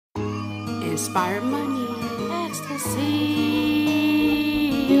Inspired money. Xtacy.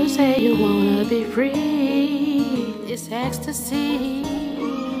 You say you wanna be free. It's Xtacy.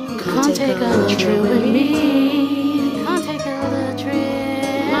 Come take a little trip with me. Come take a little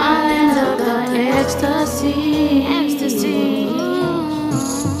trip. Island of the Xtacy. Xtacy.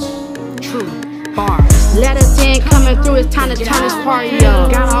 True bars. Letter 10 coming through, it's time to turn this party up.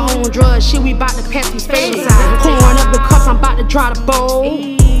 Got our own drugs, shit, we bout to pass these spaces. Pouring up the cups, I'm about to draw the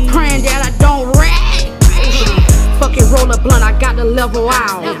bowl. Praying that I don't rap. Fucking roll a blunt, I got the level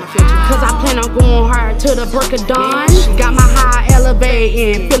out. Cause I plan on going hard till the break of dawn. Got my high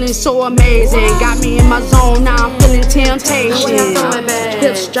elevating, feeling so amazing. Got me in my zone, now I'm feeling temptation.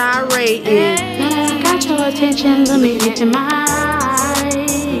 Hips gyrating. Got your attention, let me get in my eyes.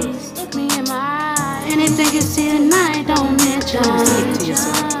 Anything you see tonight, don't mention.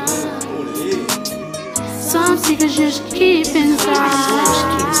 Some secrets you should keep inside.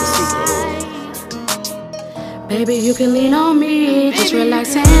 Baby, you can lean on me, just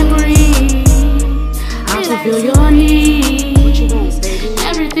relax and breathe. I'll fulfill your needs.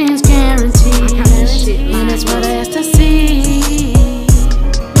 Everything's guaranteed, and that's what I asked to see.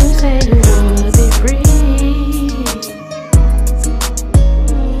 You say you wanna be free.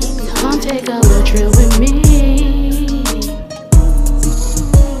 Come take a little trip with me.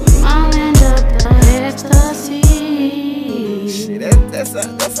 Island of the Xtacy. That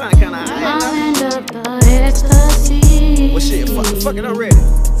sound kinda high. Island of the Xtacy. Well shit, fuck it, I'm ready.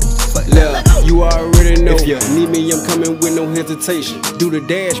 Look, you already know. If you need me, I'm coming with no hesitation. Do the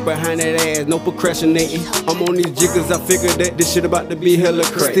dash behind that ass, no procrastinating. I'm on these jiggers, I figured that this shit about to be hella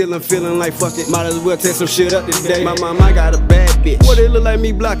crazy. Still I'm feeling like fuck it, might as well take some shit up today. My mama got a bad bitch. What it look like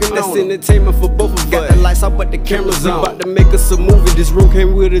me blocking? That's entertainment for both of us. Got the lights out, but the cameras on. About to make us a movie. This room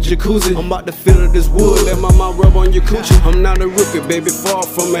came with a jacuzzi. I'm about to fill this wood. Let my mom rub on your coochie. I'm not a rookie, baby, far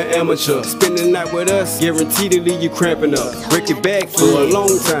from an amateur. Spend the night with us, guaranteed to leave you cramping up. Break it back for a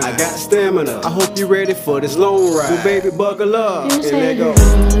long time. I got stamina. I hope you're ready for this long ride. Well, baby, buckle up You and say let you go.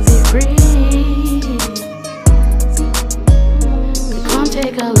 wanna be free. Come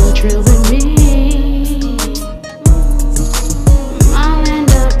take a little trip with me. Island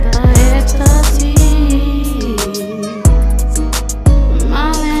of the Xtacy.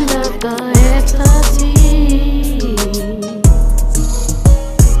 Island of the Xtacy.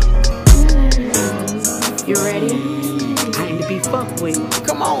 You ready? I ain't to be fucked with.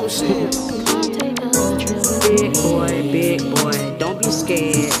 Come on, shit. Big boy, don't be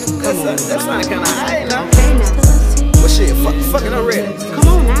scared. Come on. That sound kinda high now. Okay, now. Well shit, fuck it, I'm ready. Come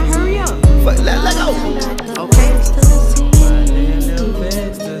on now, hurry up. Let go. Okay.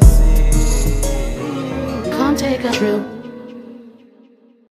 Come take a trip.